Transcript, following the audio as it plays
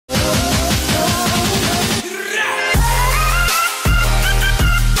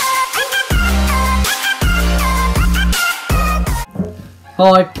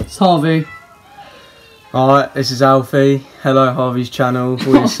Hi, it's Harvey. Alright, this is Alfie. Hello, Harvey's channel.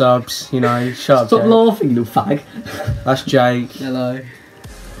 All your subs, you know, shut up. Stop Jake. laughing, little fag. That's Jake. Hello.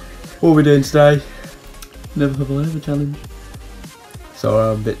 What are we doing today? Never have I ever challenge.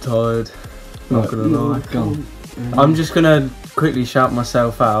 Sorry, I'm a bit tired. Not gonna lie. Go on. I'm just gonna quickly shout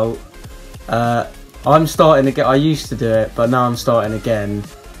myself out. I'm starting again. I used to do it, but now I'm starting again.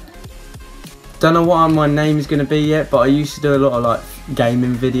 Don't know what my name is gonna be yet, but I used to do a lot of like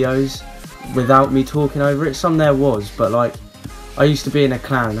gaming videos without me talking over it. Some there was, but like I used to be in a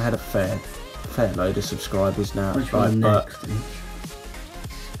clan. I had a fair load of subscribers now. But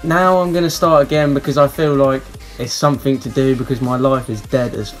now I'm gonna start again because I feel like it's something to do because my life is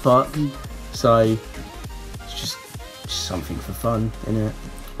dead as fuck. So it's just something for fun, innit?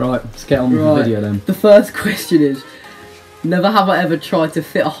 Right, let's get on with the video then. The first question is, never have I ever tried to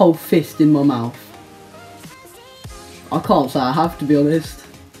fit a whole fist in my mouth. I can't say I have, to be honest.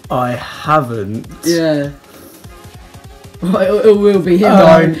 I haven't. Yeah. Right, it will be him.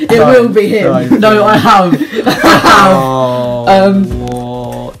 Don't, it will be him. don't. No, I have. I have.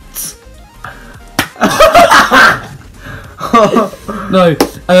 Oh, what? No,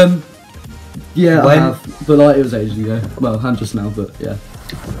 yeah, When? I have, but like it was ages ago. Well, hand just now, but yeah.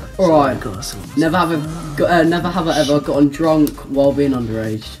 Alright. Never have I ever gotten drunk while being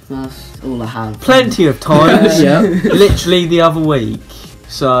underage. That's all I have. Plenty of times. Yeah. Literally the other week.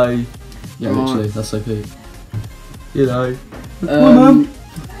 So, Yeah, literally, that's so cute. you know. Well,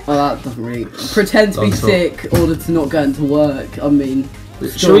 that doesn't really. Pretend to be Don't talk. sick in order to not go into work. I mean,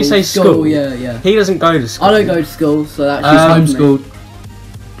 Shall we say school? Yeah. He doesn't go to school. I don't go to school, so that's She's homeschooled.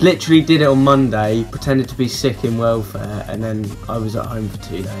 Literally did it on Monday, pretended to be sick in welfare, and then I was at home for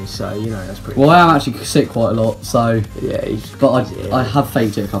 2 days, so, you know, that's pretty Well, I am actually sick quite a lot, so. yeah, he's, But yeah. I have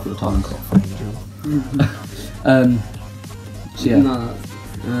faked it a couple of times. So yeah. No.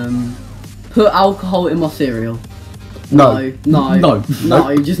 Put alcohol in my cereal. No. No. No.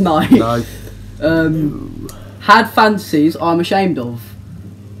 Just no. No. Had fantasies I'm ashamed of.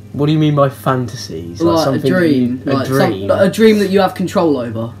 What do you mean by fantasies? Like a something dream. A dream? A dream that you have control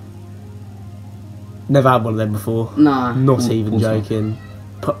over. Never had one of them before. Nah. Not even what's that? joking.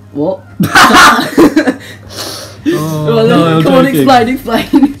 What? Oh, Well, no, I'm come on, joking.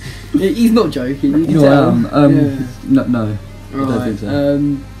 explain. He's not joking. You can No, tell. I am. No. I don't Right. think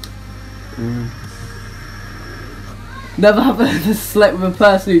so. Never have I ever slept with a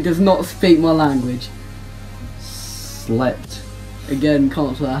person who does not speak my language. Slept. Again,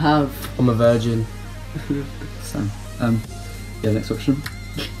 can't say I have. I'm a virgin. So, yeah, next option.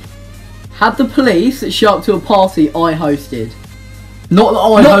 Had the police show up to a party I hosted. Not that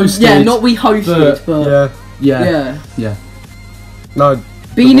I hosted. Yeah, not we hosted, but Yeah. yeah. No.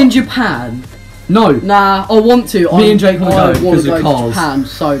 Been in Japan. No. Nah, I want to. Me and Jake wanna I go want because to of go to cars. Japan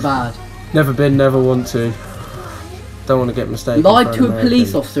so bad. Never been, never want to. Don't want to get mistaken. Lied for to an a police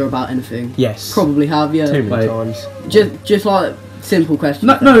American. officer about anything. Yes. Probably have, yeah. Too many Wait. times. Just like simple questions.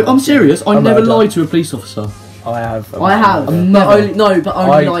 No, I'm serious. I A never murder. lied to a police officer. I have. I have. I'm But never.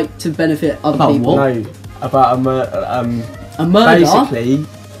 only I- like to benefit other About people. what? No, about A murder. basically,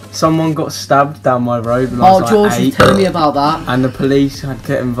 someone got stabbed down my road when I was Oh, George like was 8, telling me about that. and the police had to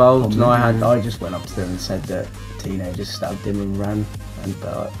get involved, Oh, and I just went up to them and said that teenagers stabbed him and ran, and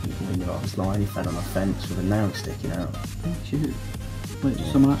he knew I was lying. He fell on a fence with a nail sticking out. Wait, did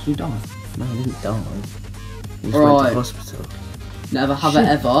someone actually die? No, he didn't die. He just went Right. to hospital. Never have I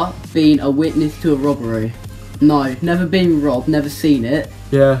ever been a witness to a robbery. No, never been robbed, never seen it.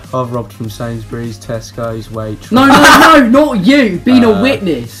 Yeah, I've robbed from Sainsbury's, Tesco's, Waitrose. No, not you. Been a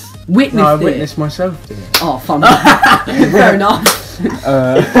witness. Witnessed No, I it. witnessed myself doing it. Oh, fun. Fair enough.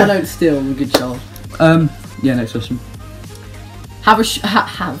 I don't steal. I'm a good child. Yeah, next question. Have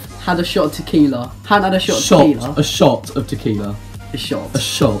had a shot of tequila. Hadn't had a shot of tequila. A shot of tequila. A shot. A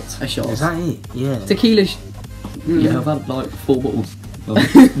shot. A shot. Is that it? Yeah. Tequila. Yeah, I've had like 4 bottles. Well,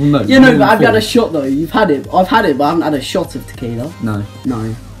 no. Yeah, no, more but have you than had a shot though? You've had it. I've had it, but I haven't had a shot of tequila. 4. No.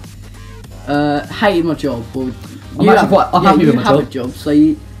 No. Hated my job. Well, I'm happy with my You have job. a job.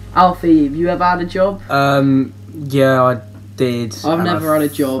 So, Alfie, have you ever had a job? Yeah, I did. I've and never had a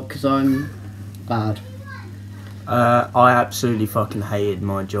job because I'm bad. I absolutely fucking hated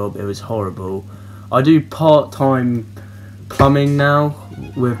my job. It was horrible. I do part-time plumbing now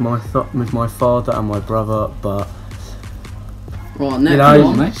with my father and my brother, but Right, next you know,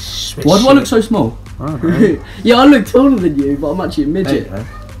 one. mate. shit. Why do I look so small? I don't know. Yeah, I look taller than you, but I'm actually a There you midget.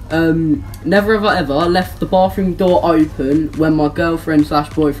 go. Never have I ever left the bathroom door open when my girlfriend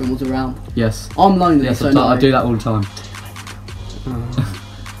 / boyfriend was around. Yes. I'm lonely, Yes, so I no. do that all the time.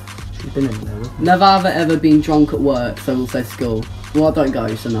 have been in there with me. Never have ever been drunk at work, so we'll say school. Well, I don't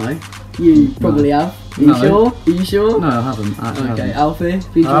go, so no. You probably have. Are you No. sure? Are you sure? No, I haven't. I actually Okay, haven't. Alfie.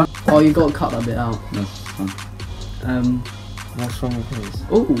 Been drunk? Oh, you got to cut that bit out. No, it's fine. What's wrong with this?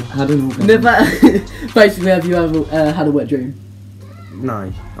 Oh. Had an orgasm. Never. Basically, have you ever had a wet dream?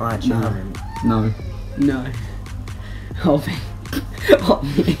 No, I actually No. haven't. No. No. Alfie. Are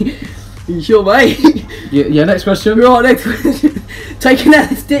you sure, mate? Yeah, next question. Right, next question. Take an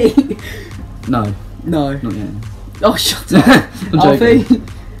LSD. No, No. not yet. Oh, shut up. I'm Alfie.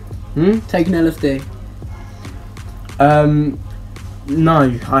 joking. Take an LSD.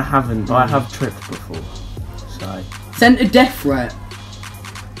 No, I haven't. But I have tripped before. So. Sent a death threat.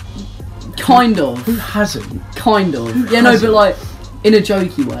 Kind of. Who hasn't? Kind of. Yeah, no, but like, in a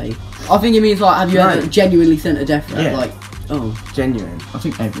jokey way. I think it means like, have you No. ever genuinely sent a death threat? Yeah. like, oh, Genuine. I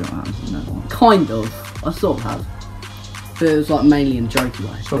think everyone has, you know what? kind of. I sort of have. But it was like mainly in a jokey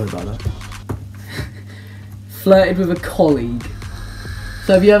way. Sorry about that. Flirted with a colleague.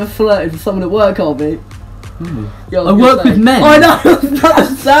 So have you ever flirted with someone at work, Harvey? Yeah, I work with men. I know, I was about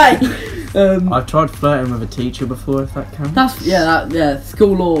to say. I've tried flirting with a teacher before, if that counts. That's, yeah,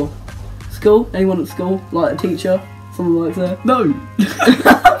 school or... School? Anyone at school? Like a teacher? Someone like that? No.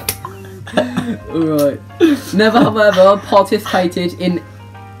 Alright. Never have I ever participated in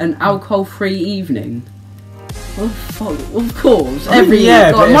an alcohol-free evening. Oh fuck, of course. I mean, Every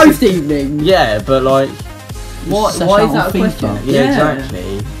yeah, but like, it's most evenings. Yeah, but like, Why Such is out that a FIFA. question? yeah,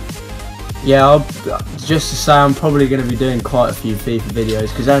 exactly. Yeah, I'll, just to say, I'm probably going to be doing quite a few FIFA videos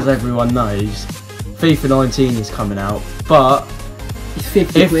because, as everyone knows, FIFA 19 is coming out. But It's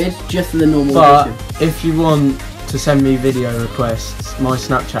 50 quid just for the normal but edition. if you want to send me video requests, my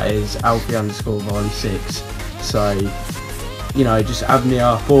Snapchat is Alfie_Varley6. So, you know, just add me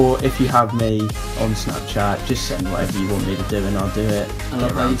up, or if you have me on Snapchat, just send whatever you want me to do and I'll do it. I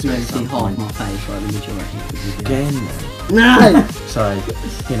love how you can only see some half point. my face, like the majority of the video. Get in there. No! So,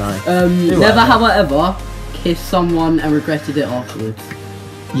 you know. Never whatever. have I ever kissed someone and regretted it afterwards.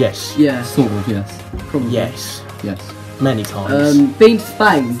 Yes. Yeah, Sort of, yes. probably. Yes. Yes. Many times. Been to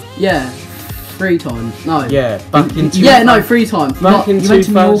Spain. Yeah, 3 times. No. Yeah, back in Yeah, no, 3 times. Back Not- in You went to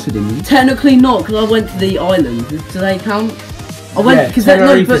 2000. Mallorca, didn't you? Technically not, because I went to the island. Do they count? I went Yeah, because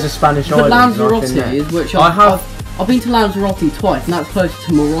Tenerife is a Spanish but island, I've been Lanzarote there. is, which I have- I've been to Lanzarote twice, and that's closer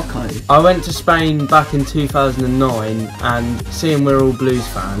to Morocco. I went to Spain back in 2009, and seeing we're all Blues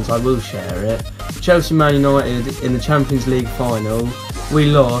fans, I will share it. Chelsea Man United in the Champions League final, we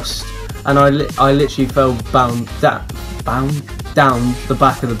lost, and I literally fell bound down the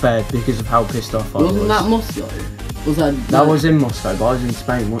back of the bed because of how pissed off I was. Wasn't that Moscow? Was that? That was in Moscow, but I was in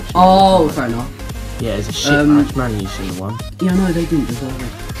Spain watching it. Oh, fair enough. Yeah, it's a shit Um, match. Man, you should have won. Yeah, no, they didn't deserve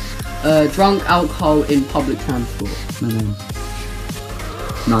it. Drunk alcohol in public transport, No,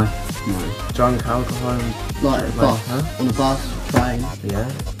 no. No. Drunk alcohol. like a Wait, bus, huh? on a bus, train. Yeah.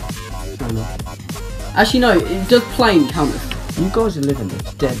 Fair enough. Actually, no. Does plane count as? You guys are living a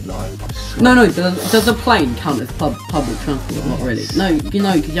dead life. I swear. No. Does a plane count as public transport? Not really. No, you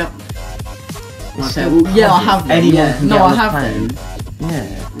know, because you have. It's Okay, still well, yeah, I public. have them. Anyone Yeah. can No, get I on a have plane. them. Yeah.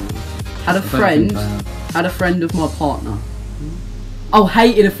 Had a I don't friend. think I have. Had a friend of my partner. Oh,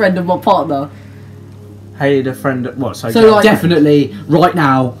 hated a friend of my partner. Hated a friend. What? So like- Definitely, right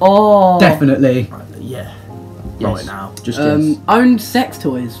now. Oh. Definitely. Yeah. Yes. Right now. Just yes. Owned sex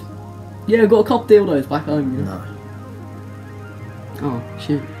toys. Yeah, got a couple dildos back home. Yeah. No. Oh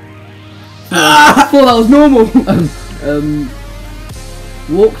shit. Thought that was normal.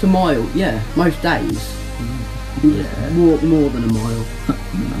 Walked a mile. Yeah, most days. Yeah. Walk more than a mile.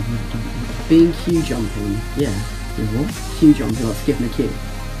 Being queue jumping. Yeah, Yeah, what? queue jumping, like skipping a queue.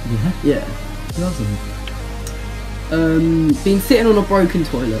 Yeah. Yeah. Who hasn't? Been sitting on a broken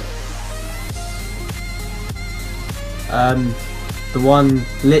toilet. The one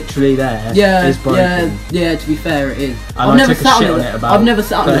literally there Yeah, is broken. yeah. To be fair, it is. And I took a shit on it about I've never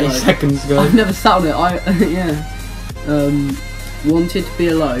sat on 30 it. though. seconds ago. I've never sat on it. Yeah. Wanted to be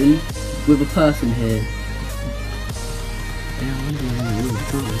alone with a person here.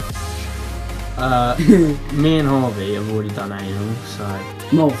 Me and Harvey have already done anal, so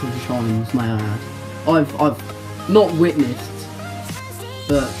Multiple times, may I add. I've not witnessed,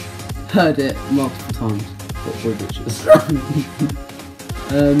 but heard it multiple times. What boy bitches?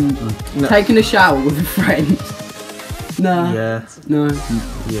 No. Taking a shower with a friend. Nah. yeah, No.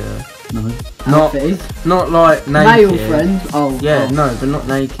 yeah. No. Not Alfie. not like naked. Male friend. Oh. Yeah, oh. no, but not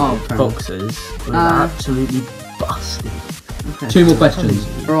naked. Oh, fair enough. Boxers. We're Ah. absolutely busted. Okay. 2 more questions.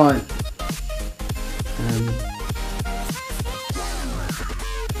 Right.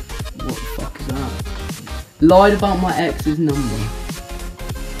 What the fuck is that? Lied about my ex's number.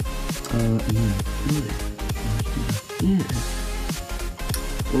 Yeah.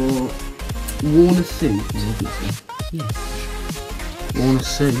 Or worn a suit. Yeah. Worn a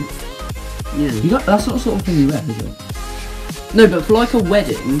suit. Yeah. You got that's not the sort of thing you wear, is it? No, but for like a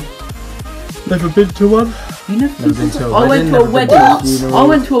wedding. Never been to one. You never Never been to a I went to a never been wedding. to a funeral. I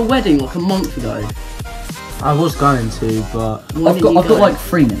went to a wedding like a month ago. I was going to, but Why I've didn't got you go? like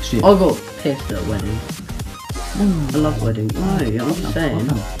 3 next year. I got pissed at a wedding. I love weddings. No, I'm just saying.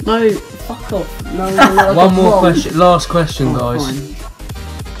 No, fuck off. No, I one got more wrong. question. Last question, Oh, guys.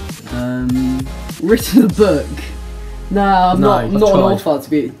 fine. Written a book. Nah, I'm No, not I've an tried. author to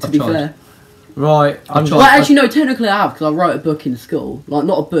be I've fair. tried. Right, I'm tried. Well, actually, no. Technically, I have because I wrote a book in school. Like,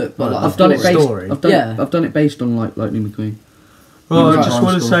 not a book, but like I've a done it story. based. Story. Yeah. I've done it based on like Lightning McQueen. Right, I Right. just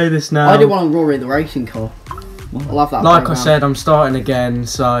want to say this now. I did one on Rory the racing car. I love that. Like I playground. said, I'm starting again,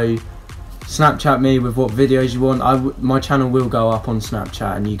 so Snapchat me with what videos you want. My channel will go up on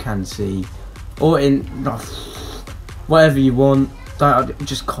Snapchat, and you can see, or in whatever you want. Don't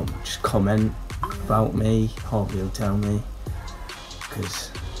just comment about me. Harvey will tell me,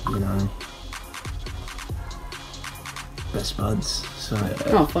 because you know, best buds. So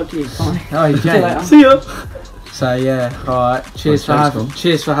Oh, fuck you. Bye. okay. See ya. So yeah, alright. Cheers for Right, thanks, having. Tom.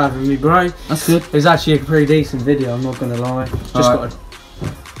 Cheers for having me, bro. That's good. It was actually a pretty decent video. I'm not gonna lie. Just Alright.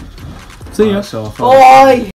 got. See ya. So I thought- Bye.